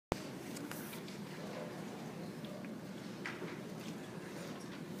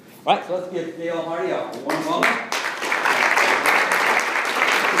All right, so let's give Dale Hardy a warm welcome.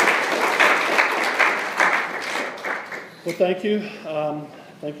 Well, thank you.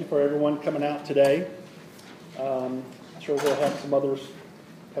 Thank you for everyone coming out today. I'm sure we'll have some others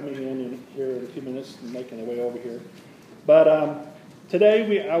coming in here in a few minutes and making their way over here. But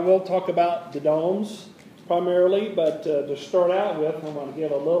today I will talk about the domes primarily, but to start out with, I'm going to give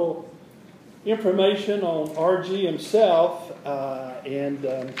a little information on RG himself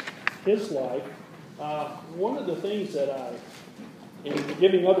and his life. One of the things that in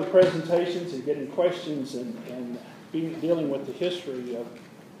giving other presentations and getting questions and dealing with the history of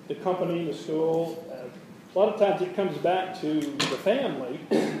the company, the school, a lot of times it comes back to the family.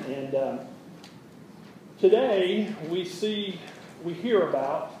 And today we hear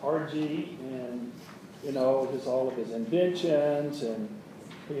about RG and all of his inventions, and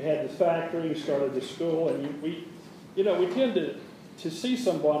he had the factory, started the school, and we tend to see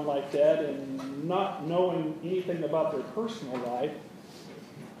someone like that and not knowing anything about their personal life,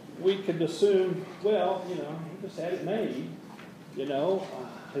 we could assume, well, he just had it made,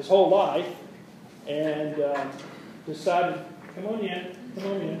 his whole life, and decided, come on in.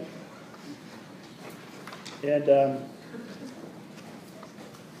 And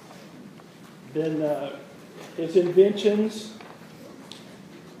then his inventions,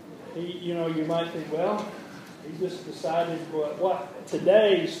 you might think, well, he just decided what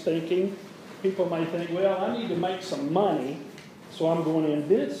today's thinking, people might think, well, I need to make some money, so I'm going to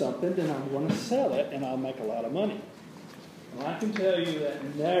invent something, then I'm going to sell it, and I'll make a lot of money. Well, I can tell you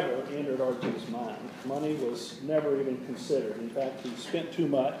that never entered RG's mind. Money was never even considered. In fact, he spent too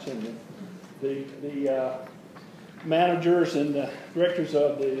much, and the managers and the directors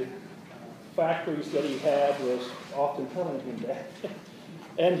of the factories that he had was often telling him that.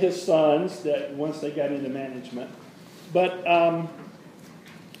 And his sons, that once they got into management. But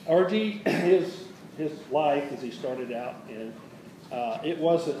RG, his life as he started out, and it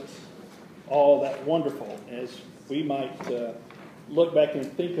wasn't all that wonderful, as we might look back and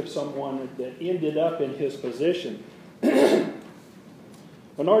think of someone that ended up in his position.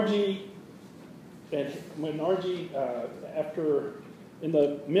 When RG, after in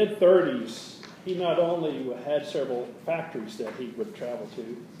the mid-30s, he not only had several factories that he would travel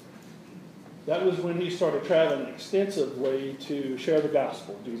to, that was when he started traveling extensively to share the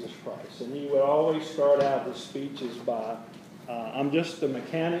gospel of Jesus Christ. And he would always start out his speeches by, I'm just a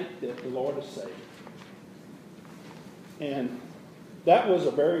mechanic that the Lord has saved. And that was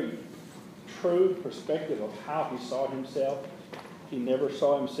a very true perspective of how he saw himself. He never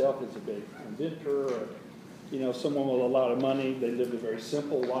saw himself as a big inventor or, someone with a lot of money. They lived a very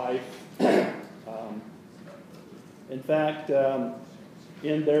simple life. In fact,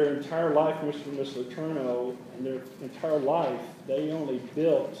 in their entire life, Mr. and Miss Letourneau, in their entire life, they only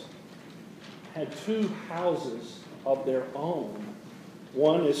had 2 houses of their own.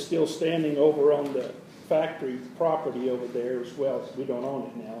 One is still standing over on the factory property over there as well. We don't own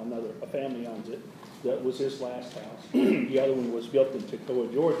it now. A family owns it. That was his last house. The other one was built in Toccoa,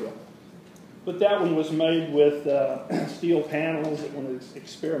 Georgia. But that one was made with steel panels. It was an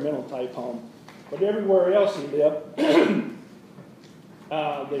experimental type home. But everywhere else he lived, they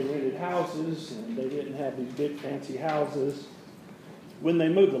rented houses, and they didn't have these big fancy houses. When they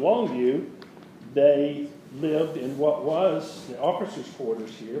moved to Longview, they lived in what was the officers'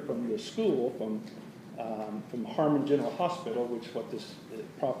 quarters here from the school, from Harmon General Hospital, which is what this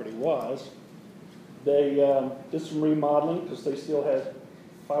property was. They did some remodeling because they still had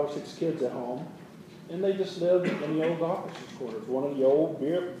 5 or 6 kids at home, and they just lived in the old officers' quarters, one of the old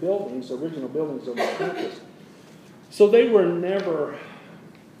buildings, original buildings of the campus. So they were never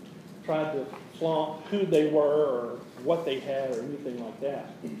tried to flaunt who they were or what they had or anything like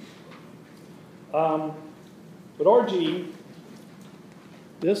that. But RG,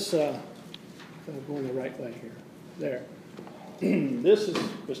 this, I'm going the right way here. There. This is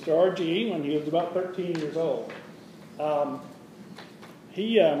Mr. RG when he was about 13 years old.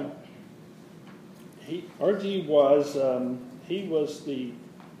 RG was, he was the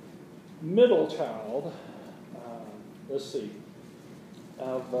middle child,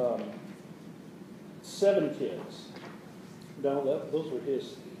 of 7 kids. No, those were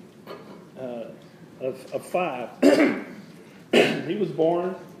his, of 5. He was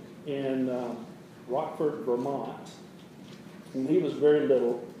born in Rockford, Vermont. When he was very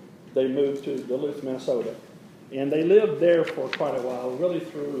little, they moved to Duluth, Minnesota. And they lived there for quite a while, really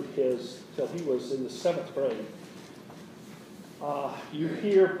till he was in the 7th grade. You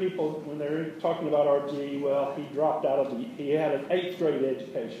hear people, when they're talking about RG, well, he had an 8th grade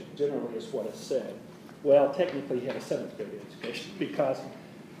education, generally is what is said. Well, technically he had a 7th grade education because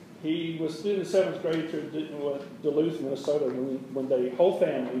he was still in the 7th grade to Duluth, Minnesota, when the whole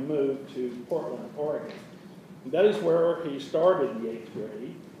family moved to Portland, Oregon. And that is where he started the 8th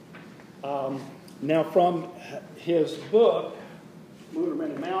grade. Now, from his book, Motor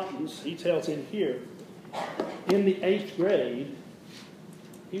Mountains, he tells in here, in the 8th grade,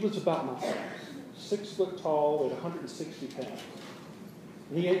 he was about my size, 6 foot tall at 160 pounds.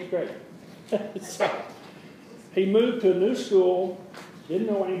 In the 8th grade. So, he moved to a new school, didn't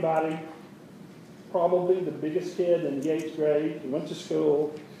know anybody, probably the biggest kid in the 8th grade. He went to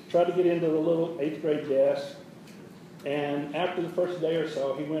school, tried to get into the little 8th grade desk, and after the first day or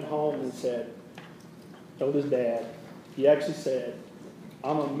so, he went home and told his dad, he actually said,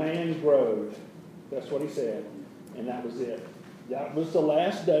 "I'm a man growed." That's what he said, and that was it. That was the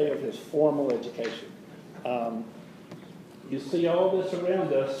last day of his formal education. You see all this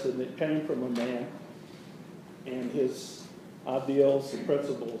around us, and it came from a man and his ideals and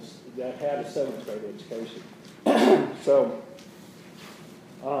principles that had a 7th grade education. So,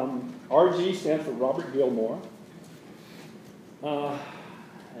 RG stands for Robert Gilmore.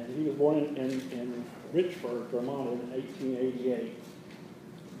 And he was born in Richford, Vermont in 1888.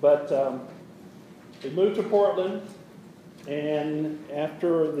 But he moved to Portland, and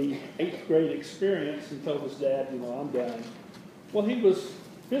after the 8th grade experience, he told his dad, "I'm done." Well, he was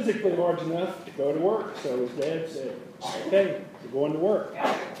physically large enough to go to work, so his dad said, "Okay, you're going to work."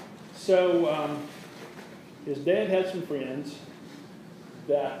 So his dad had some friends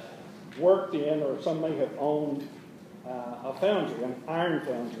that worked in, or some may have owned, a foundry, an iron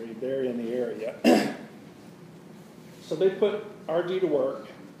foundry there in the area. So they put RG to work.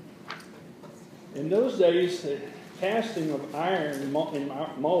 In those days, the casting of iron in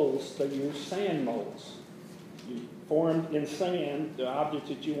molds, they used sand molds. You formed in sand the objects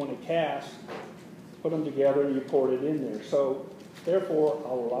that you want to cast, put them together, and you poured it in there. So, therefore,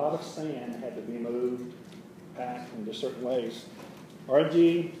 a lot of sand had to be moved, packed into certain ways.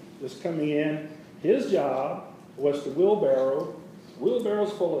 RG was coming in. His job was to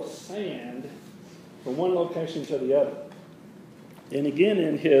wheelbarrows full of sand from one location to the other. And again,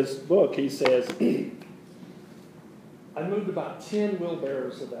 in his book, he says, "I moved about 10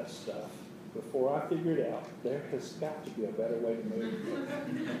 wheelbarrows of that stuff before I figured out there has got to be a better way to move."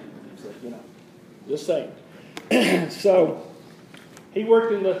 He said, just saying. So he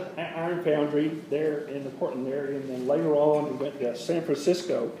worked in the iron foundry there in the Portland area, and then later on he went to San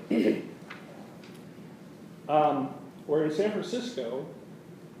Francisco. Where in San Francisco,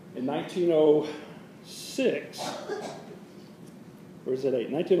 in 1906, or is it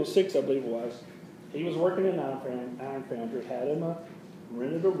 1906, I believe it was, he was working in an iron foundry,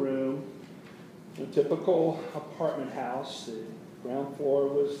 rented a room, a typical apartment house. The ground floor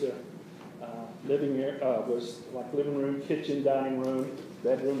was the was like living room, kitchen, dining room,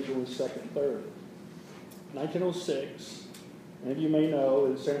 bedrooms were in the second and third. 1906, and you may know,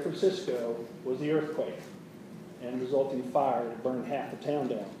 in San Francisco was the earthquake and resulting fire that burned half the town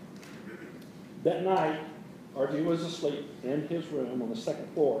down. That night, RG was asleep in his room on the second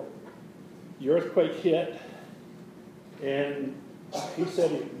floor. The earthquake hit, and he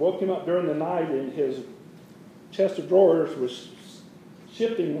said it woke him up during the night, and his chest of drawers was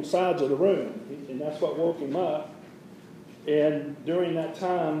shifting on sides of the room, and that's what woke him up. And during that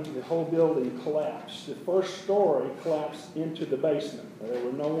time, the whole building collapsed. The first story collapsed into the basement. There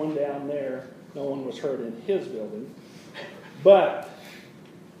were no one down there. No one was hurt in his building. But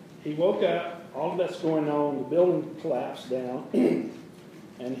he woke up, all of that's going on, the building collapsed down, and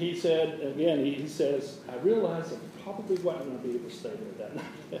he said, again, he says, "I realized I probably wasn't going to be able to stay there that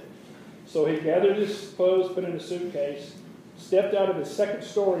night." So he gathered his clothes, put in a suitcase, stepped out of his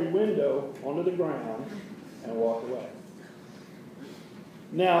second-story window onto the ground, and walked away.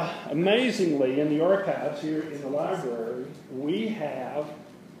 Now, amazingly, in the archives here in the library, we have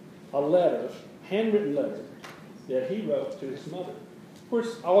a letter, handwritten letter, that he wrote to his mother. Of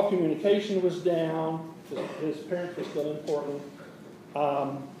course, all communication was down. His parents were still in Portland.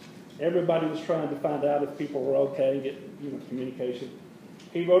 Everybody was trying to find out if people were okay, get communication.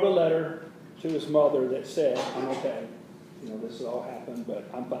 He wrote a letter to his mother that said, "I'm okay. This has all happened, but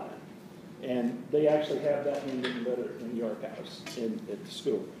I'm fine." And they actually have that handwritten letter in the archives at the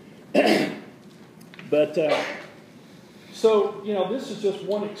school. But so, this is just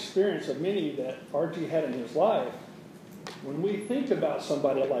one experience of many that RG had in his life. When we think about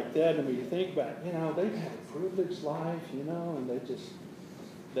somebody like that, and we think about, they've had a privileged life, and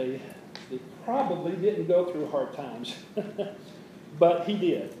they probably didn't go through hard times. But he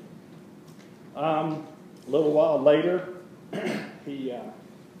did. A little while later, he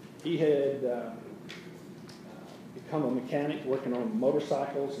had become a mechanic working on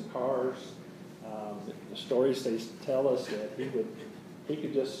motorcycles and cars. The stories they tell us that he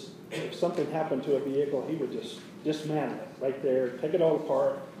could just, if something happened to a vehicle, he would just dismantle it right there, take it all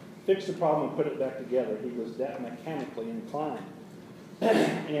apart, fix the problem, and put it back together. He was that mechanically inclined.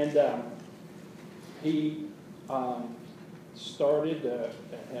 And he started a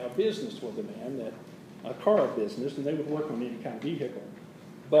business with a man, a car business, and they would work on any kind of vehicle.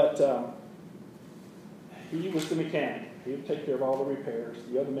 But he was the mechanic. He would take care of all the repairs.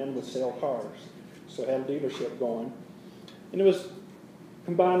 The other men would sell cars. So had a dealership going. And it was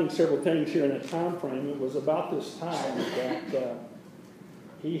combining several things here in that time frame. It was about this time that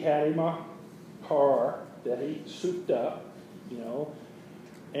he had him a car that he souped up,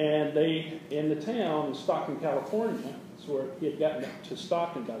 and they, in the town in Stockton, California, that's where he had gotten to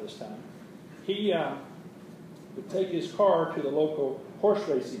Stockton by this time, he would take his car to the local horse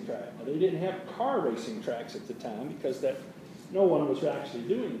racing track. Now, they didn't have car racing tracks at the time because no one was actually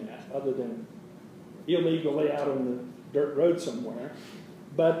doing that other than illegally out on the dirt road somewhere.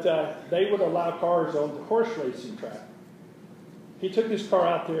 But they would allow cars on the horse racing track. He took his car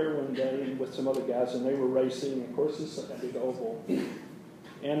out there one day with some other guys, and they were racing. Of course, it's a big oval.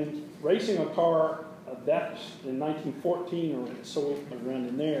 And racing a car, that's in 1914 or so around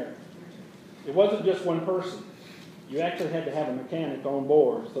in there, it wasn't just one person. You actually had to have a mechanic on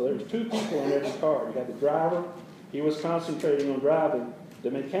board. So there was 2 people in every car. You had the driver. He was concentrating on driving. The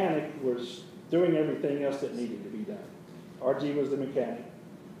mechanic was doing everything else that needed to be done. RG was the mechanic.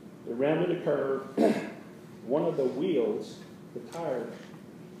 They rounded a curve. One of the wheels, the tire,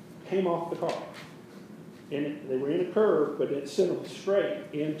 came off the car. And they were in a curve, but it sent them straight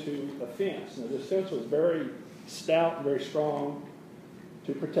into a fence. Now, this fence was very stout and very strong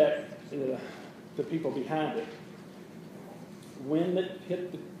to protect the people behind it. When it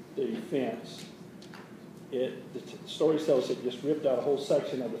hit the fence, the story tells it just ripped out a whole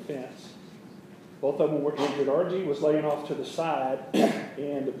section of the fence. Both of them were injured. RG was laying off to the side,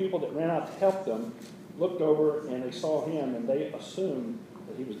 and the people that ran out to help them looked over and they saw him, and they assumed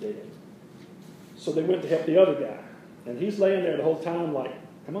that he was dead. So they went to help the other guy, and he's laying there the whole time like,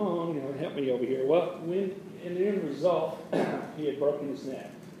 come on, help me over here. Well, in the end result, he had broken his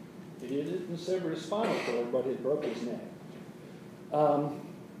neck. He didn't sever his spinal cord, but he had broken his neck.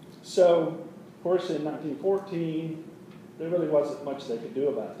 So, of course, in 1914, there really wasn't much they could do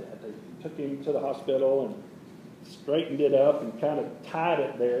about that. They took him to the hospital and straightened it up and kind of tied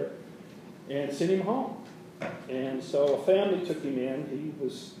it there and sent him home. And so a family took him in.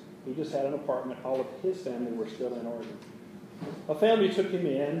 He just had an apartment. All of his family were still in Oregon. A family took him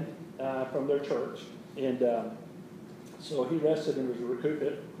in from their church, and so he rested and was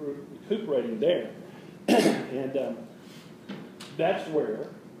recuperating there. And that's where,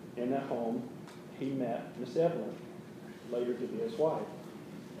 in that home, he met Miss Evelyn, later to be his wife.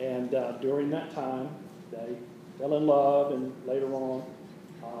 And during that time, they fell in love, and later on,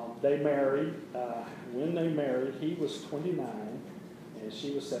 they married. When they married, he was 29, and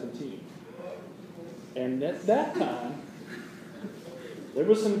she was 17. And at that time, there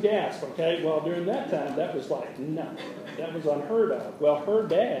was some gasp, okay? Well, during that time, that was like, no, that was unheard of. Well, her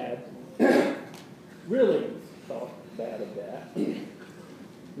dad really thought bad of that.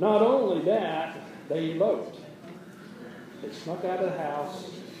 Not only that, they eloped. They snuck out of the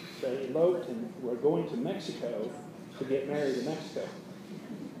house, they eloped, and were going to Mexico to get married in Mexico.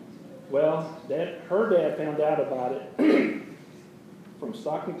 Well, her dad found out about it from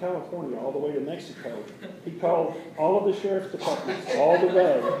Stockton, California, all the way to Mexico. He called all of the sheriff's departments all the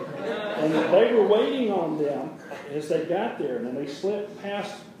way, and they were waiting on them as they got there, and they slipped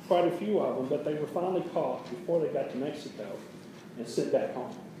past quite a few of them, but they were finally caught before they got to Mexico and sent back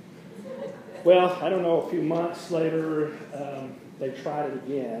home. Well, I don't know, a few months later, they tried it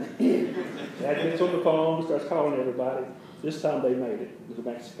again. Dad gets on the phone, starts calling everybody. This time they made it to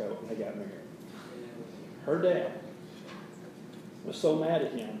Mexico, and they got married. Her dad was so mad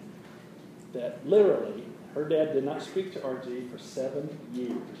at him that literally her dad did not speak to RG for 7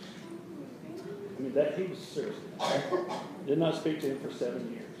 years. I mean, he was serious. Did not speak to him for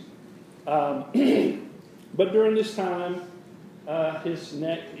 7 years. But during this time, his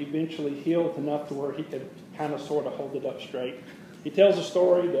neck eventually healed enough to where he could kind of sort of hold it up straight. He tells a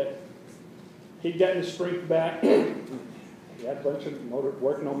story that he'd gotten his strength back. He had a bunch of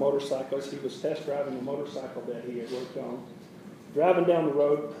working on motorcycles. He was test driving a motorcycle that he had worked on. Driving down the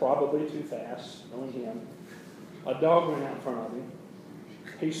road, probably too fast, knowing him. A dog ran out in front of him.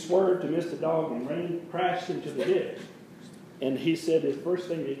 He swerved to miss the dog and crashed into the ditch. And he said the first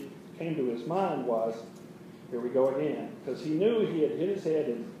thing that came to his mind was, here we go again. Because he knew he had hit his head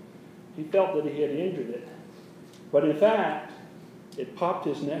and he felt that he had injured it. But in fact, it popped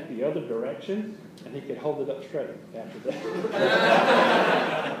his neck the other direction, and he could hold it up straight after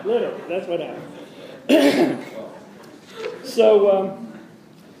that. Literally, that's what happened. So,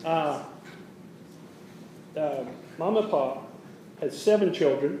 Mom and Pop had 7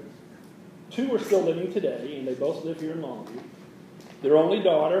 children. 2 are still living today, and they both live here in Longview. Their only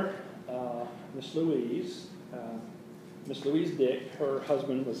daughter, Miss Louise Dick, her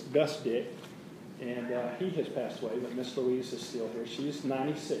husband was Gus Dick, and he has passed away, but Miss Louise is still here. She's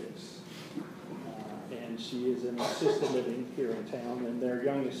 96, and she is in assisted living here in town. And their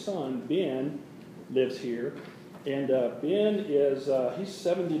youngest son, Ben, lives here, and Ben is he's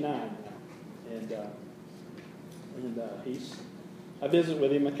 79 now, and I visit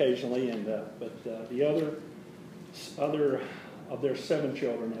with him occasionally, and but the other of their 7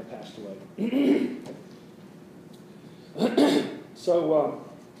 children have passed away. So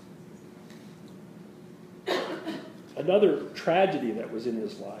another tragedy that was in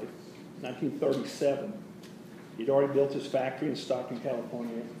his life, 1937, he'd already built his factory in Stockton,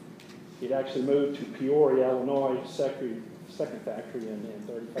 California. He'd actually moved to Peoria, Illinois, second factory in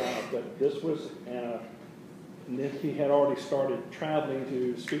 35, but this was, and then he had already started traveling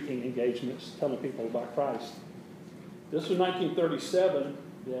to speaking engagements, telling people about Christ. This was 1937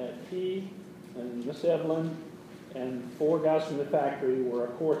 that he and Miss Evelyn and 4 guys from the factory were a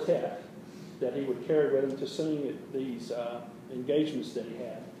quartet that he would carry with him to sing at these engagements that he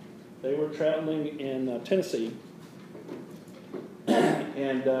had. They were traveling in Tennessee,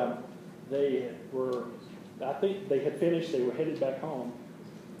 and they were, I think they had finished, they were headed back home.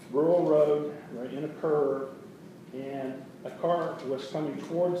 Rural road, they're in a curve, and a car was coming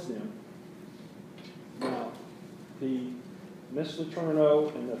towards them. Now, Miss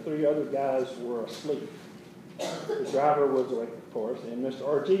Letourneau and the 3 other guys were asleep. The driver was awake, of course, and Mr.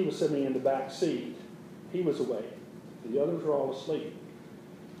 R.G. was sitting in the back seat. He was awake. The others were all asleep.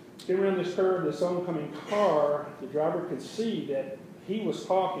 Getting around this curve, this oncoming car, the driver could see that he was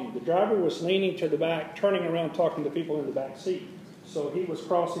talking. The driver was leaning to the back, turning around, talking to people in the back seat. So he was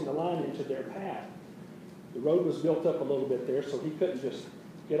crossing the line into their path. The road was built up a little bit there, so he couldn't just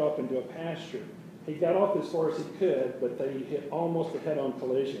get off into a pasture. He got off as far as he could, but they hit almost a head-on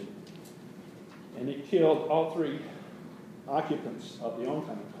collision. And it killed all 3 occupants of the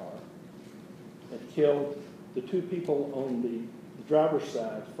oncoming car. It killed the 2 people on the driver's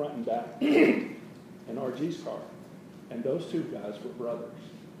side, front and back, in R.G.'s car. And those 2 guys were brothers.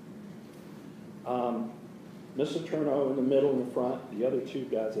 Miss Letourneau in the middle in the front, the other 2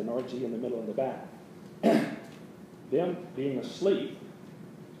 guys, and R.G. in the middle and the back. Them being asleep,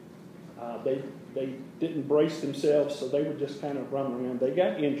 they didn't brace themselves, so they were just kind of running around. They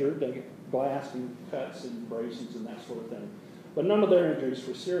got injured. They got glass and cuts and abrasions and that sort of thing. But none of their injuries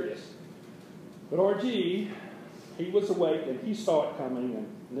were serious. But R.G., he was awake, and he saw it coming and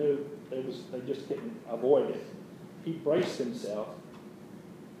knew they just couldn't avoid it. He braced himself,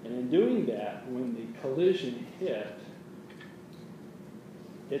 and in doing that, when the collision hit,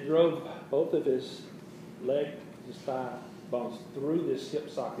 it drove both of his leg, his thigh bones through this hip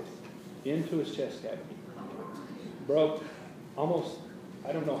socket into his chest cavity. Broke almost,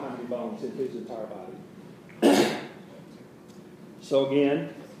 I don't know how many bones in his entire body. So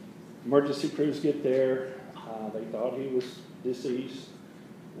again, emergency crews get there. They thought he was deceased,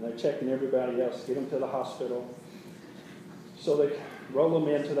 and they're checking everybody else, get him to the hospital. So they roll him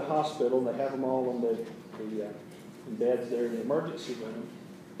into the hospital, and they have them all on the beds there in the emergency room.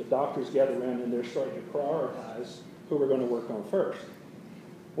 The doctors gather around, and they're starting to prioritize who we're going to work on first.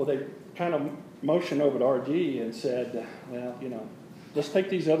 Well, they kind of motioned over to R.G. and said, well, let's take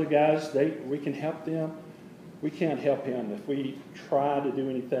these other guys. We can help them. We can't help him. If we try to do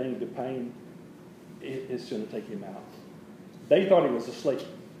anything to pain, it's going to take him out. They thought he was asleep.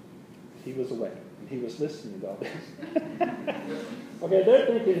 He was awake, and he was listening to all this. Okay, they're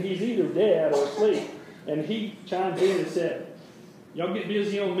thinking he's either dead or asleep. And he chimed in and said, y'all get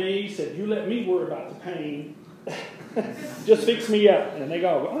busy on me. He said, you let me worry about the pain. Just fix me up. And they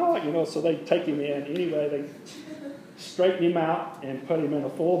go, oh, so they take him in. Anyway, they straighten him out and put him in a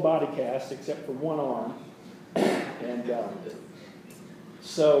full body cast except for one arm. And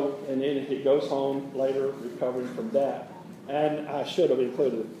and then he goes home later recovering from that. And I should have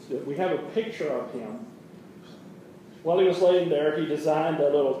included it. We have a picture of him. While he was laying there, he designed a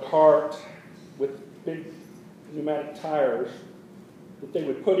little cart with big pneumatic tires that they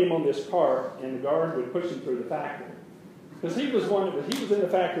would put him on this cart, and the guard would push him through the factory. Because he was in the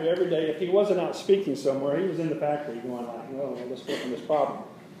factory every day. If he wasn't out speaking somewhere, he was in the factory going like, well, let's work on this problem.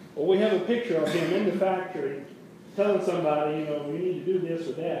 Well, we have a picture of him in the factory telling somebody, you know, we need to do this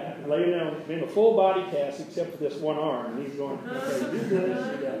or that, and laying down in a full body cast except for this one arm, and he's going, okay, do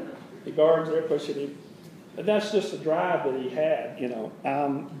this, you got the guards there pushing him. But that's just the drive that he had, you know.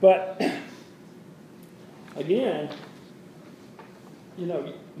 But again, you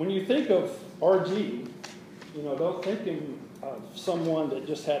know, when you think of RG, you know, don't think of someone that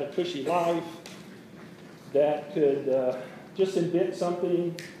just had a cushy life, that could just invent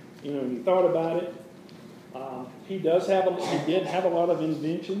something, you know, and you thought about it. He did have a lot of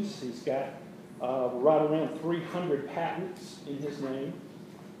inventions. He's got right around 300 patents in his name.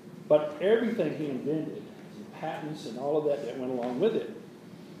 But everything he invented, the patents and all of that went along with it,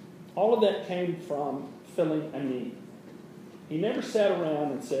 all of that came from filling a need. He never sat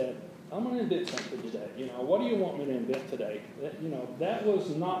around and said, I'm going to invent something today. You know, what do you want me to invent today? You know, that was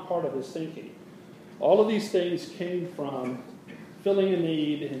not part of his thinking. All of these things came from filling a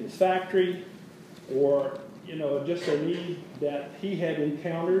need in his factory, or, you know, just a need that he had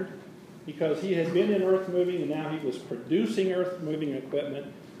encountered because he had been in earth moving and now he was producing earth moving equipment.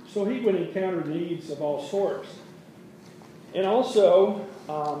 So he would encounter needs of all sorts. And also,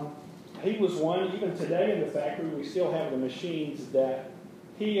 he was one, even today in the factory, we still have the machines that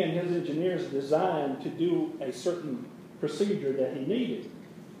he and his engineers designed to do a certain procedure that he needed.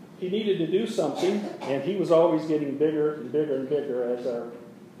 He needed to do something, and he was always getting bigger and bigger and bigger as our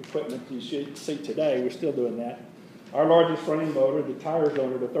equipment you should see today. We're still doing that. Our largest running motor, the tires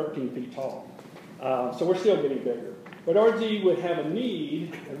on it are 13 feet tall. So we're still getting bigger. But RG would have a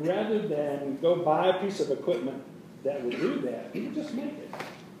need, and rather than go buy a piece of equipment that would do that, he would just make it.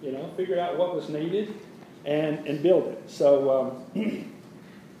 You know, figure out what was needed and build it. So,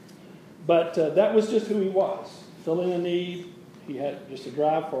 but that was just who he was, filling a need. He had just a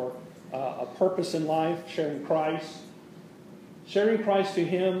drive for a purpose in life, sharing Christ. Sharing Christ to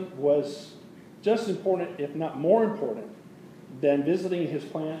him was just important, if not more important, than visiting his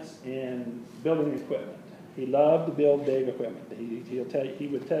plants and building equipment. He loved to build big equipment. He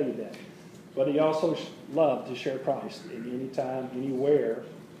would tell you that. But he also loved to share Christ any time, anywhere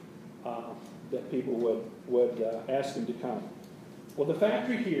that people would ask him to come. Well, the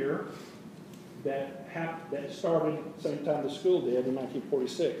factory here that started the same time the school did in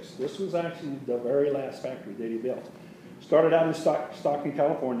 1946. This was actually the very last factory that he built. Started out in Stockton,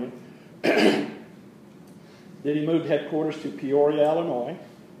 California. Then he moved headquarters to Peoria, Illinois.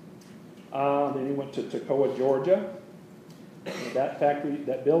 Then he went to Toccoa, Georgia. That factory,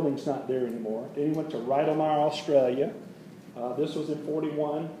 that building's not there anymore. Then he went to Rydalmar, Australia. This was in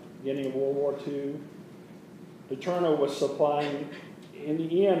 1941, beginning of World War II. LeTourneau was supplying, in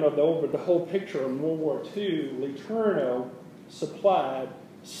the end of the whole picture in World War II, LeTourneau supplied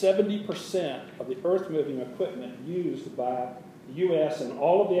 70% of the earth-moving equipment used by the U.S. and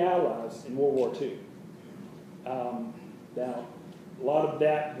all of the Allies in World War II. Now, a lot of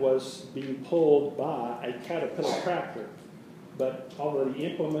that was being pulled by a Caterpillar tractor, but all of the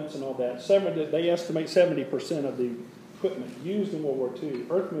implements and all that, they estimate 70% of the equipment used in World War II,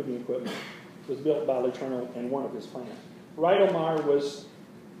 earth-moving equipment, was built by LeTourneau in one of his plants. Rydalmar was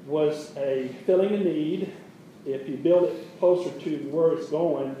filling a need. If you build it closer to where it's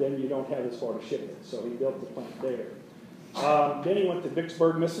going, then you don't have as far to ship it. So he built the plant there. Then he went to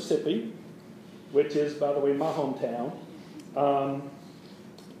Vicksburg, Mississippi, which is, by the way, my hometown.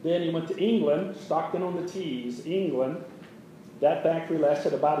 Then he went to England, Stockton-on-the-Tees, England. That factory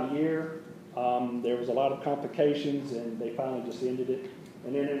lasted about a year. There was a lot of complications, and they finally just ended it.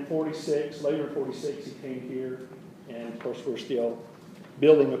 And then in 46, later in 46, he came here, and of course we're still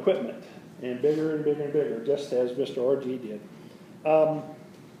building equipment, and bigger and bigger and bigger, just as Mr. RG did.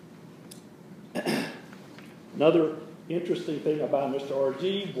 Another interesting thing about Mr.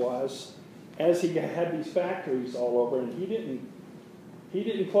 RG was, as he had these factories all over, and he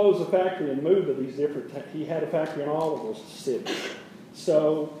didn't close the factory and move to these different, he had a factory in all of those cities.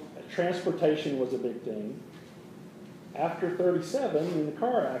 So transportation was a big thing. After 37, in the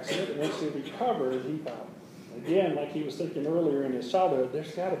car accident, and once he recovered, he thought, again, like he was thinking earlier in his childhood, there's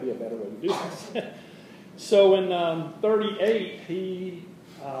got to be a better way to do this. So in 38, he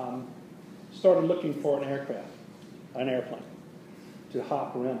started looking for an airplane, to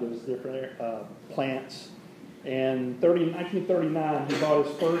hop around those different plants. And 1939, he bought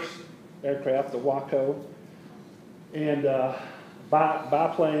his first aircraft, the Waco, and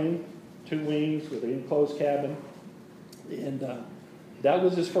biplane, 2 wings with an enclosed cabin. And that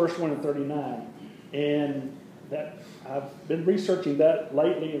was his first one in 39. And that I've been researching that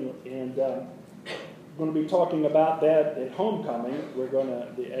lately, and going to be talking about that at homecoming. We're going to,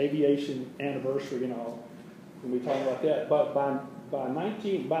 the aviation anniversary and all, we'll be talking about that. But by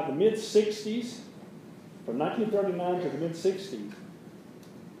the mid-60s, from 1939 to the mid-60s,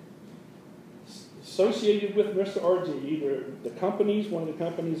 associated with Mr. RG, either the companies, one of the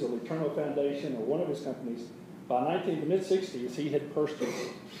companies, or the Eternal Foundation, or one of his companies, by the mid-60s, he had purchased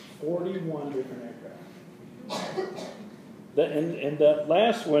 41 different aircraft. And the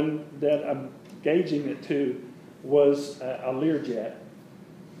last one that I'm gauging it to was a Learjet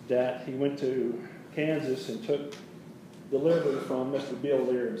that he went to Kansas and took delivery from Mr. Bill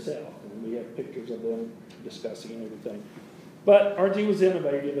Lear himself. And we have pictures of them discussing and everything. But RG was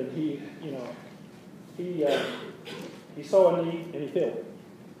innovative, and he saw a need and he filled it.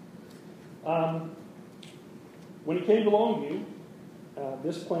 When he came to Longview,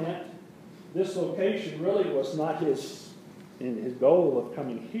 this plant, this location really was not his goal of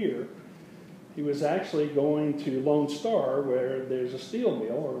coming here. He was actually going to Lone Star, where there's a steel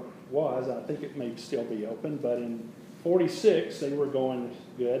mill, or was. I think it may still be open, but in '46 they were going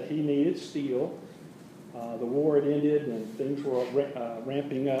good. He needed steel. The war had ended and things were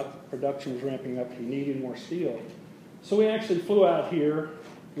ramping up. Production was ramping up. He needed more steel. So we actually flew out here,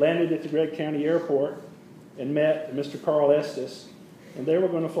 landed at the Gregg County Airport, and met Mr. Carl Estes. And they were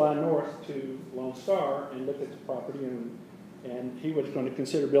going to fly north to Lone Star and look at the property, and he was going to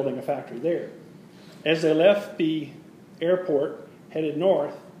consider building a factory there. As they left the airport, headed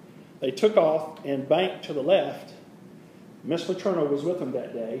north, they took off and banked to the left. Miss Letourneau was with them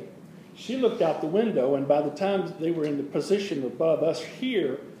that day. She looked out the window, and by the time they were in the position above us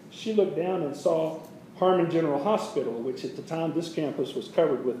here, she looked down and saw Harmon General Hospital, which at the time this campus was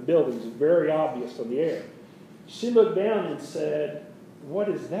covered with buildings, very obvious from the air. She looked down and said, "What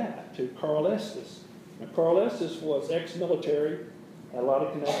is that?" to Carl Estes. Now, Carl Estes was ex-military, had a lot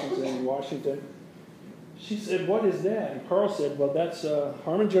of connections in Washington. She said, "What is that?" And Carl said, "Well, that's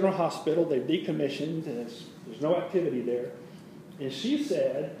Harmon General Hospital. They've decommissioned. There's no activity there." And she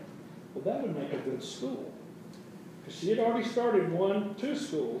said, "Well, that would make a good school." Because she had already started 2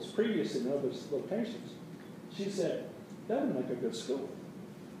 schools previous in other locations. She said, "That would make a good school."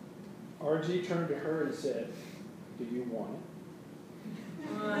 RG turned to her and said, "Do you want it?"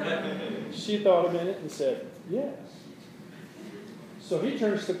 She thought a minute and said, "Yes." So he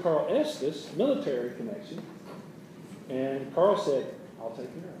turns to Carl Estes, military connection, and Carl said, "I'll take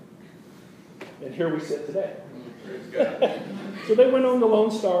care of it." And here we sit today. So they went on to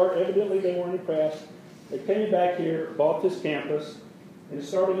Lone Star. Evidently they weren't impressed. They came back here, bought this campus, and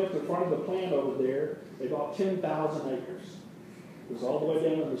starting at the front of the plant over there, they bought 10,000 acres. It was all the way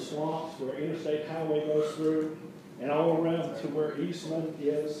down to the swamps where Interstate Highway goes through, and all around to where Eastman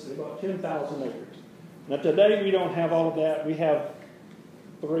is. They bought 10,000 acres. Now today we don't have all of that. We have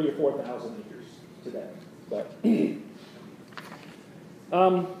 3,000 or 4,000 acres today. But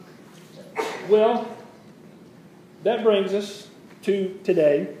well, that brings us to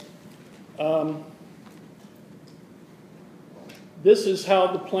today. This is how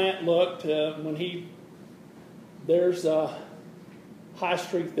the plant looked there's High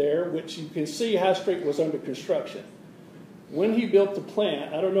Street there, which you can see High Street was under construction. When he built the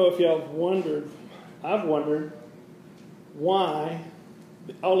plant, I don't know if y'all have wondered, I've wondered why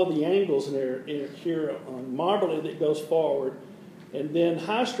all of the angles in there here on Marbley that goes forward, and then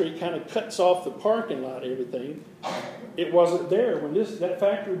High Street kind of cuts off the parking lot, everything. It wasn't there. When that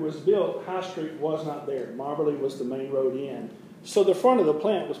factory was built, High Street was not there. Marbley was the main road in. So the front of the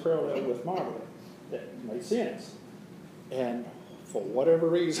plant was parallel with Marbley. That made sense. And for whatever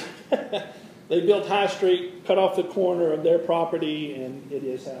reason, they built High Street, cut off the corner of their property, and it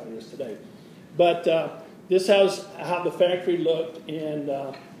is how it is today. But this is how the factory looked, and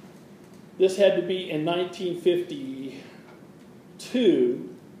this had to be in 1952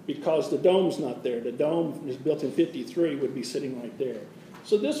 because the dome's not there. The dome was built in 53, would be sitting right there.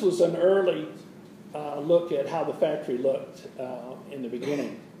 So this was an early look at how the factory looked in the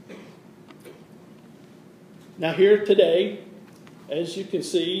beginning. Now here today, as you can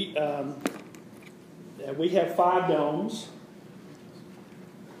see, we have 5 domes.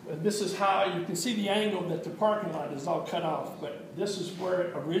 This is how you can see the angle that the parking lot is all cut off, but this is where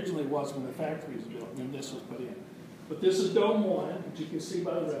it originally was when the factory was built, when this was put in. But this is Dome 1, which you can see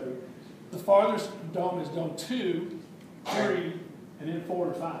by the road. The farthest dome is Dome 2, 3, and then 4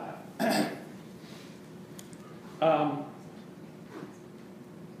 and 5.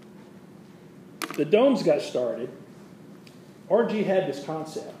 The domes got started. RG had this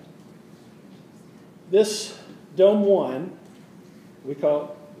concept. This Dome 1, we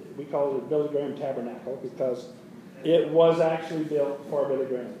call it the Billy Graham Tabernacle because it was actually built for Billy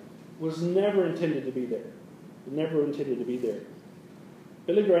Graham. Was never intended to be there. Never intended to be there.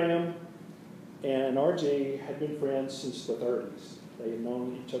 Billy Graham and RG had been friends since the 30s. They had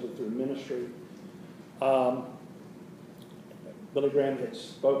known each other through ministry. Billy Graham had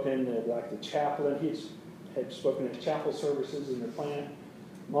spoken at like the chaplain. He had spoken at chapel services in the plant.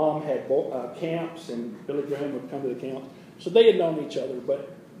 Mom had camps, and Billy Graham would come to the camps. So they had known each other.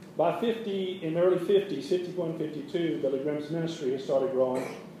 But by in the early 50s, 51, 52, Billy Graham's ministry had started growing.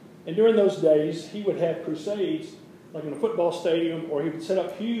 And during those days, he would have crusades, like in a football stadium, or he would set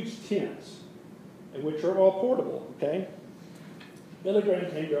up huge tents, which are all portable, okay? Billy Graham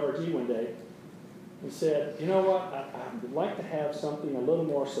came to RG one day and said, you know what, I would like to have something a little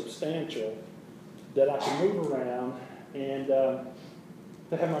more substantial that I can move around and to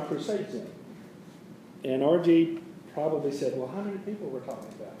have my crusades in. And RG probably said, well, how many people we're talking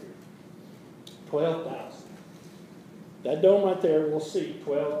about here? 12,000. That dome right there will seat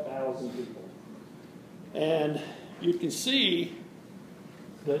 12,000 people. And you can see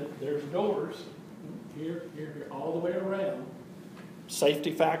that there's doors here, all the way around.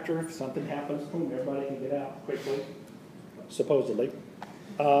 Safety factor, if something happens, boom, everybody can get out quickly, supposedly.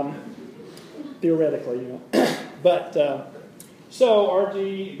 Theoretically, you know. But, so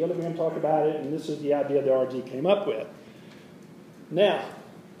RG, Billy Graham talked about it, and this is the idea that RG came up with. Now,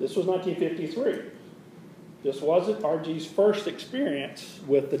 this was 1953. This wasn't RG's first experience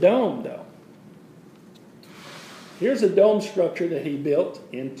with the dome, though. Here's a dome structure that he built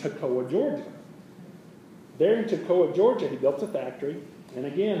in Toccoa, Georgia. There in Toccoa, Georgia, he built a factory. And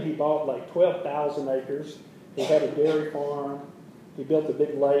again, he bought like 12,000 acres. He had a dairy farm. He built a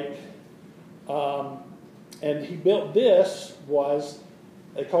big lake. And he built this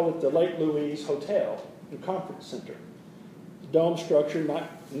they called it the Lake Louise Hotel and Conference Center. Dome structure,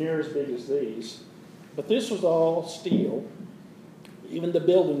 not near as big as these. But this was all steel. Even the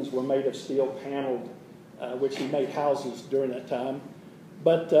buildings were made of steel, paneled, which he made houses during that time.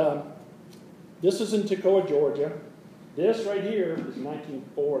 But this is in Toccoa, Georgia. This right here is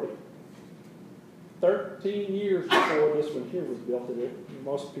 1940. 13 years before this one here was built.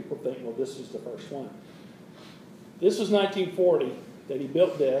 Most people think, well, this is the first one. This was 1940 that he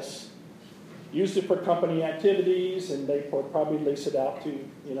built this. Used it for company activities, and they would probably lease it out to,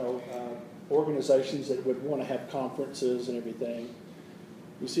 organizations that would want to have conferences and everything.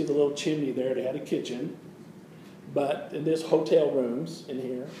 You see the little chimney there. They had a kitchen, and there's hotel rooms in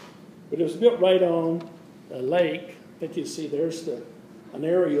here. But it was built right on a lake. I think you see there's an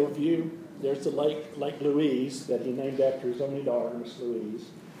aerial view. There's the Lake Louise, that he named after his only daughter, Miss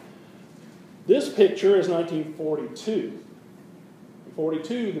Louise. This picture is 1942. In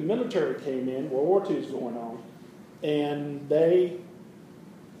 42, the military came in. World War II is going on, and they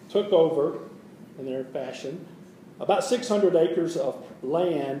took over, in their fashion, about 600 acres of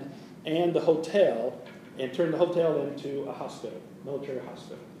land and the hotel, and turned the hotel into a hospital, military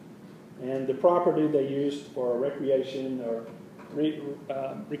hospital. And the property they used for recreation or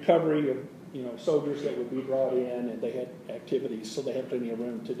recovery of soldiers that would be brought in, and they had activities, so they had plenty of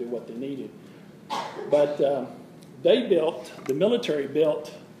room to do what they needed. But the military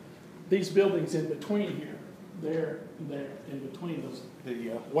built these buildings in between here. There, in between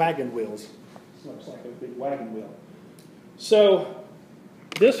the wagon wheels. It looks like a big wagon wheel. So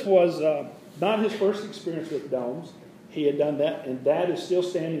this was not his first experience with domes. He had done that, and that is still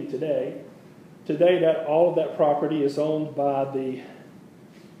standing today. Today, all of that property is owned by the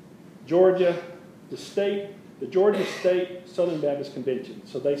Georgia State Southern Baptist Convention.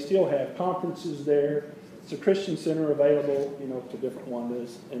 So they still have conferences there. It's a Christian center available, to different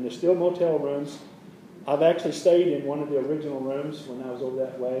ones, and there's still motel rooms. I've actually stayed in one of the original rooms when I was over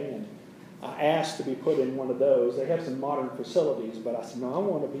that way, and I asked to be put in one of those. They have some modern facilities, but I said, no, I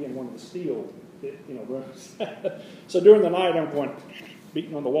want to be in one of the steel, rooms. So during the night, I'm going,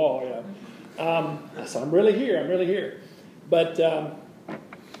 beating on the wall, I said, I'm really here. But,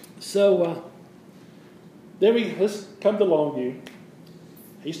 let's come to Longview.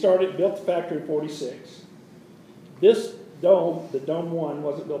 He built the factory in 46. This dome, the Dome 1,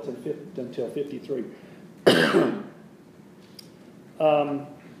 wasn't built until 53.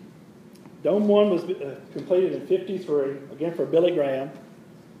 Dome 1 was completed in 53, again for Billy Graham.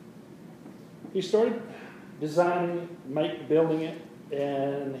 He started designing, building it,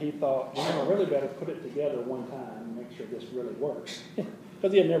 and he thought, I really better put it together one time and make sure this really works.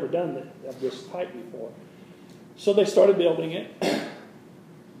 Because he had never done this type before. So they started building it,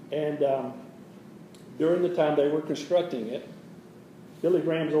 and during the time they were constructing it, Billy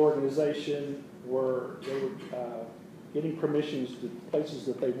Graham's organization were getting permissions to places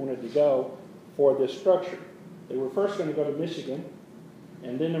that they wanted to go for this structure. They were first going to go to Michigan,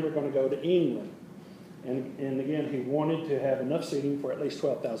 and then they were going to go to England. And again, he wanted to have enough seating for at least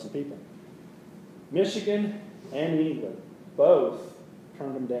 12,000 people. Michigan and England both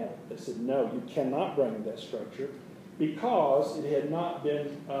turned them down. They said, no, you cannot bring that structure because it had not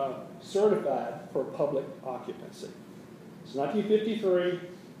been certified for public occupancy. It's 1953.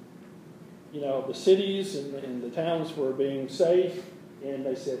 The cities and the towns were being safe, and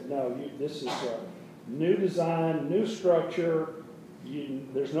they said, no, this is a new design, new structure.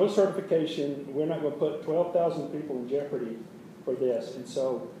 There's no certification. We're not going to put 12,000 people in jeopardy for this. And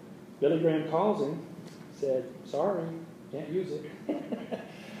so Billy Graham calls him, said, sorry, can't use it.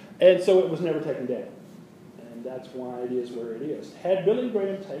 And so it was never taken down. And that's why it is where it is. Had Billy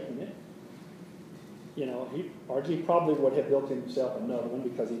Graham taken it, he probably would have built himself another one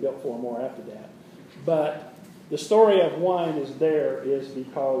because he built 4 more after that. But the story of wine is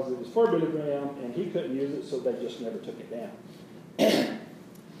because it was for Billy Graham and he couldn't use it, so they just never took it down.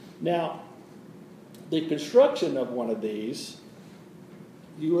 Now, the construction of one of these,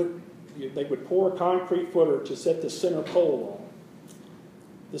 they would pour a concrete footer to set the center pole on.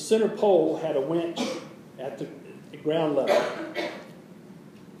 The center pole had a winch at the ground level.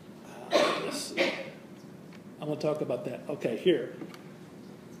 Let's see. I'm going to talk about that. Okay, here.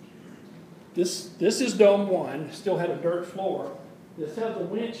 This is Dome 1. Still had a dirt floor. This has a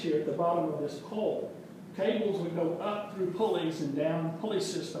winch here at the bottom of this pole. Cables would go up through pulleys and down pulley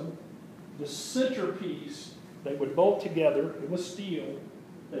system. The centerpiece, they would bolt together. It was steel.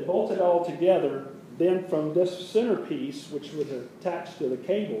 They bolted all together. Then from this centerpiece, which was attached to the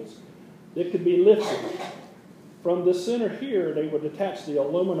cables, it could be lifted. From the center here, they would attach the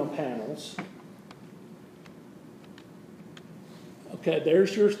aluminum panels. Okay,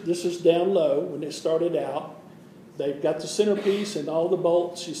 this is down low when it started out. They've got the centerpiece and all the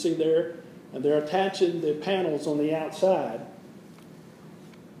bolts you see there, and they're attaching the panels on the outside.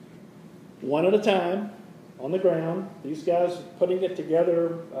 One at a time, on the ground. These guys putting it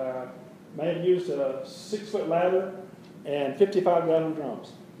together may have used a 6-foot ladder and 55-gallon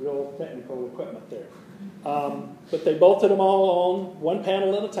drums. Real technical equipment there. But they bolted them all on, one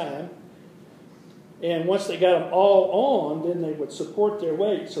panel at a time. And once they got them all on, then they would support their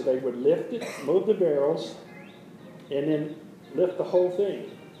weight. So they would lift it, move the barrels, and then lift the whole thing.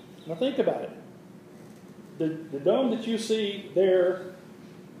 Now think about it. The dome that you see there,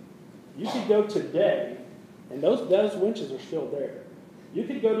 you could go today, and those winches are still there. You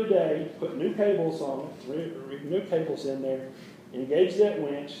could go today, put new cables on it, new cables in there, engage that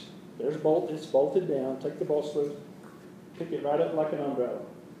winch. There's it's bolted down. Take the bolt screw, pick it right up like an umbrella.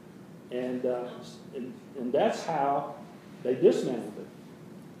 And that's how they dismantled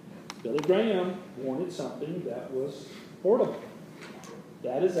it. Billy Graham wanted something that was portable.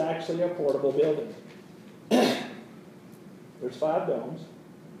 That is actually a portable building. There's 5 domes.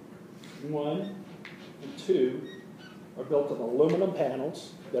 1 and 2 are built of aluminum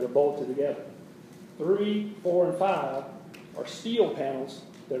panels that are bolted together. 3, 4, and 5 are steel panels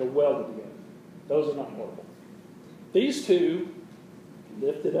that are welded together. Those are not portable. These 2,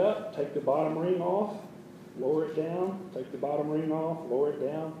 lift it up, take the bottom ring off, lower it down, take the bottom ring off, lower it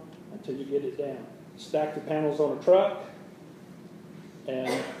down until you get it down. Stack the panels on a truck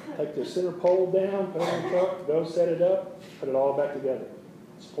and take the center pole down, put it on the truck, go set it up, put it all back together.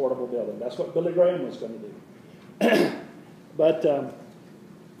 It's a portable building. That's what Billy Graham was going to do. But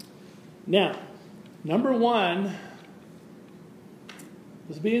now, number 1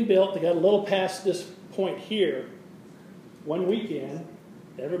 was being built. They got a little past this point here. One weekend,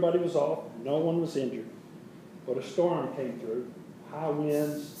 everybody was off. No one was injured. But a storm came through, high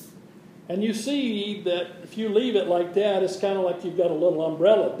winds. And you see that if you leave it like that, it's kind of like you've got a little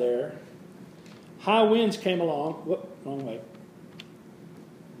umbrella there. High winds came along. Whoop, wrong way.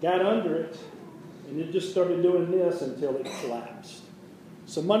 Got under it, and it just started doing this until it collapsed.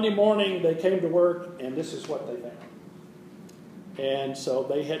 So Monday morning, they came to work, and this is what they found. And so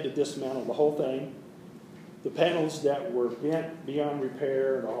they had to dismantle the whole thing. The panels that were bent beyond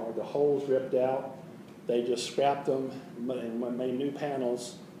repair or the holes ripped out, they just scrapped them and made new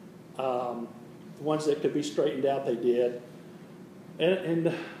panels. The ones that could be straightened out, they did.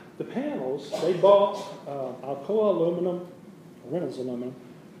 And the panels, they bought Alcoa aluminum, Reynolds aluminum,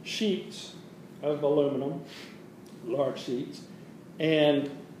 sheets of aluminum, large sheets. And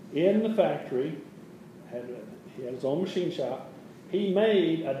in the factory, he had his own machine shop, he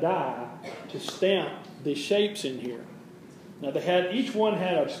made a die to stamp the shapes in here. Now each one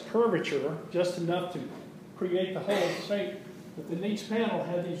had a curvature just enough to create the whole shape, but then each panel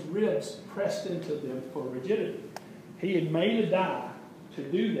had these ribs pressed into them for rigidity. He had made a die to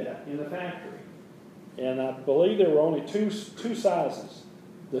do that in the factory. And I believe there were only two sizes.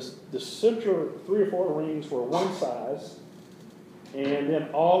 The center 3 or 4 rings were one size, and then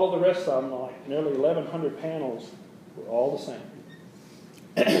all of the rest of them, like nearly 1,100 panels, were all the same.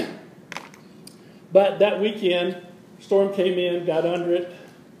 But that weekend, storm came in, got under it,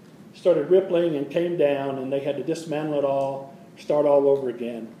 started rippling and came down, and they had to dismantle it all, start all over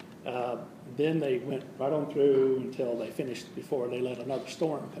again. Then they went right on through until they finished before they let another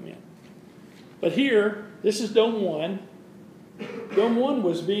storm come in. But here, this is Dome 1. Dome 1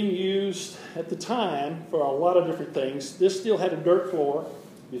 was being used at the time for a lot of different things. This still had a dirt floor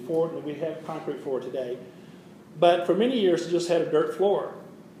before we have concrete floor today. But for many years, it just had a dirt floor.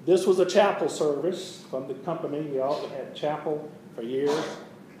 This was a chapel service from the company. We also had chapel for years,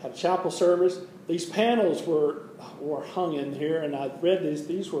 had a chapel service. These panels were hung in here, and I've read these.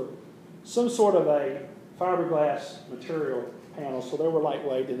 These were some sort of a fiberglass material panel, so they were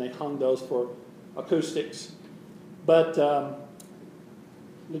lightweight, and they hung those for acoustics. But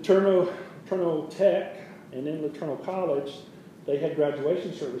Laterno Tech and then Laterno College, they had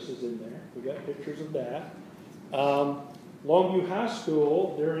graduation services in there. We got pictures of that. Longview High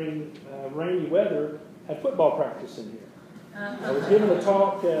School, during rainy weather, had football practice in here. I was giving a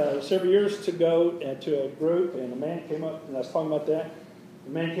talk several years ago to a group, and a man came up, and I was talking about that.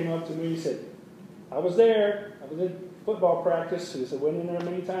 The man came up to me and said, I was there. I was in football practice. He said, went in there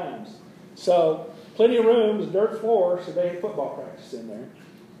many times. So plenty of rooms, dirt floor, so they had football practice in there.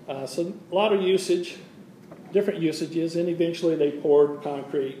 So a lot of usage, different usages, and eventually they poured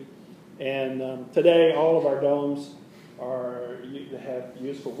concrete. And today all of our domes have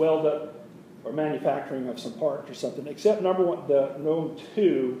used for weld up or manufacturing of some parts or something, except number one, the Dome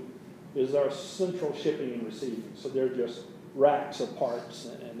 2 is our central shipping and receiving. So they're just racks of parts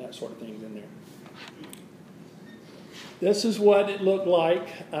and that sort of things in there. This is what it looked like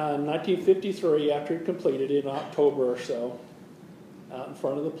in 1953 after it completed in October or so, out in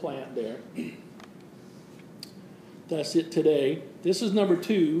front of the plant there. That's it today. This is number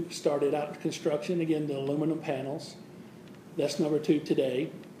 2, started out in construction, again, the aluminum panels. That's number 2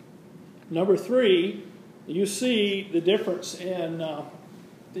 today. Number 3, you see the difference in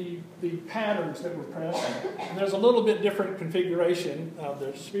the patterns that were pressed. And there's a little bit different configuration of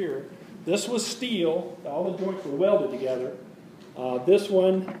the sphere. This was steel. All the joints were welded together. This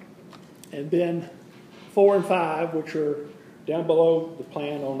one, and then 4 and 5, which are down below the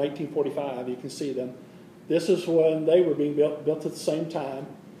plan on 1845. You can see them. This is when they were being built at the same time,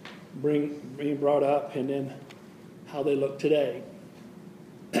 being brought up, and then how they look today.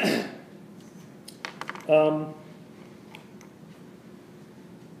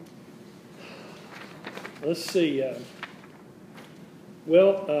 Let's see. I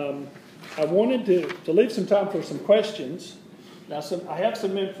wanted to leave some time for some questions. Now, I have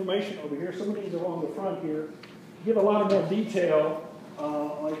some information over here. Some of these are on the front here. Give a lot of more detail.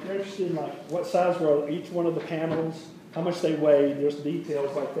 Like you're interested in like what size were each one of the panels, how much they weighed. There's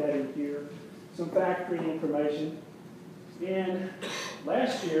details like that in here. Some factory information. And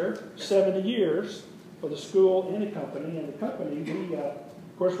last year, 70 years for the school and the company. And the company, we, of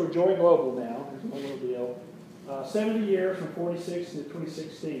course, we're Joy Global now. There's one little deal. 70 years from 46 to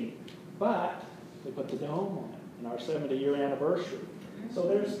 2016. But they put the dome on it in our 70-year anniversary. So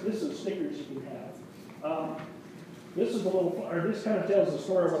this is stickers you can have. This is a little, or this kind of tells the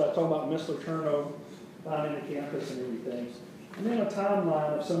story of what I told about Miss Laterno finding the campus and everything. And then a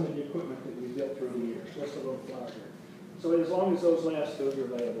timeline of some of the equipment that we built through the years. Just a little flyer here. So as long as those last, those are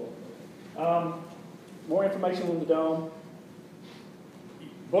available. More information on the dome.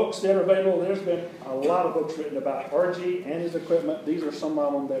 Books that are available. There's been a lot of books written about RG and his equipment. These are some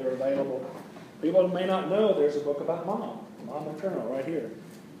of them that are available. People may not know there's a book about Mom Laterno right here.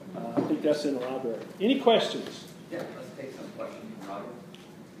 I think that's in the library. Any questions? Yeah, let's take some questions from Roger.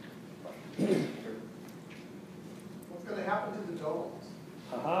 What's going to happen to the domes?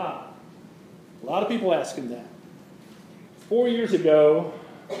 Aha. A lot of people asking that. 4 years ago,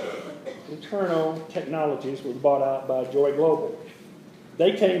 Laterno Technologies was bought out by Joy Global.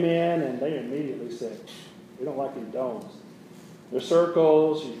 They came in and they immediately said, we don't like these domes. They're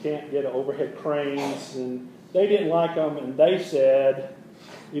circles, you can't get overhead cranes, and they didn't like them, and they said,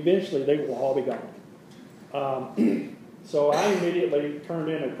 eventually they will all be gone. So I immediately turned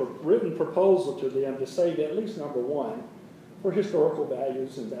in a written proposal to them to save at least number 1 for historical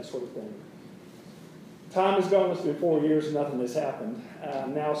values and that sort of thing. Time has gone, it's been 4 years and nothing has happened.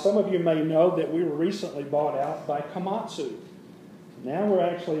 Now some of you may know that we were recently bought out by Komatsu. Now we're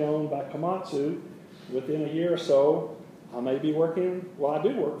actually owned by Komatsu. Within a year or so, I may be working, well I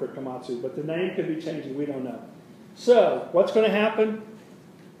do work for Komatsu, but the name could be changing, we don't know. So, what's going to happen?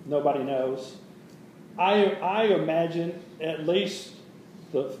 Nobody knows. I imagine at least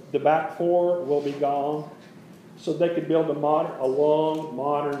the back 4 will be gone, so they could build a long,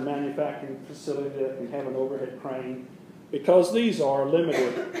 modern manufacturing facility that can have an overhead crane. because these are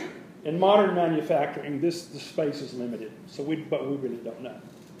limited. In modern manufacturing, the space is limited, but we really don't know.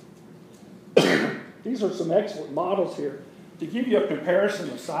 These are some excellent models here to give you a comparison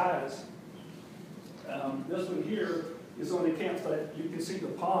of size. This one here is on the campsite. You can see the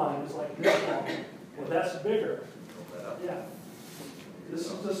pond is like this long. Well, that's bigger. Yeah. This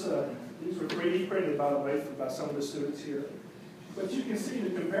is just these were 3D printed, by the way, by some of the students here. But you can see the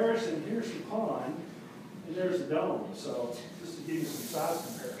comparison. Here's the pond, and there's the dome. So just to give you some size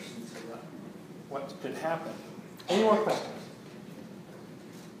comparisons of what could happen. Any more questions?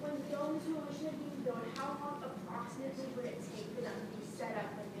 When domes were originally being built, how long approximately would it take for them to be set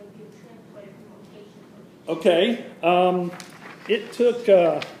up and they'll be transported from location to location? Okay. It took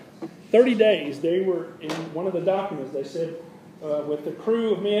 30 days. They were, in one of the documents, they said, with the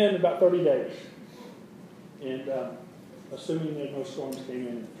crew of men, about 30 days. And assuming that no storms came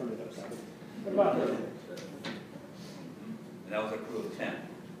in and turned it upside down. About 30 days. And that was a crew of 10,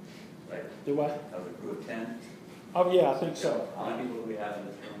 right? Do what? That was a crew of 10. Oh, yeah, I think so. How many people do we have in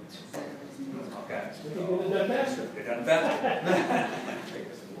this room? Okay. We can get it done faster. They're done faster.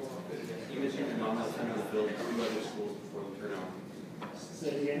 You mentioned that Mom was trying to build 2 other schools before the turnout. Say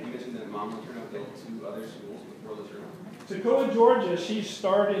it again. You mentioned that Mom was trying to build 2 other schools before the turnout. Toccoa, Georgia, she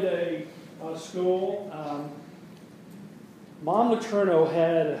started a school. Mom Letourneau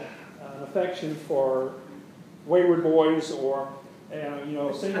had an affection for wayward boys or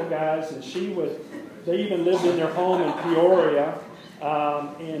single guys, and they even lived in their home in Peoria,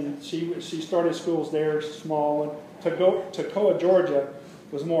 and she started schools there, small. And Toccoa, Georgia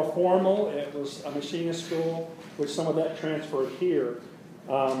was more formal. It was a machinist school, which some of that transferred here.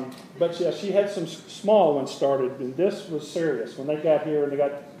 But yeah, she had some small ones started, and this was serious. When they got here and they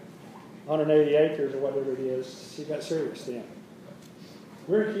got 180 acres or whatever it is, she got serious then.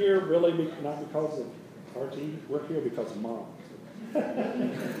 We're here really not because of RT, we're here because of Mom. Other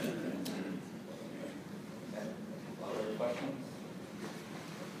questions?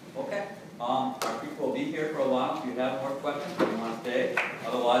 Okay. Our people will be here for a while. If you have more questions, if you want to stay.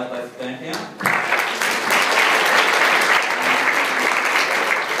 Otherwise, I'd like to thank him.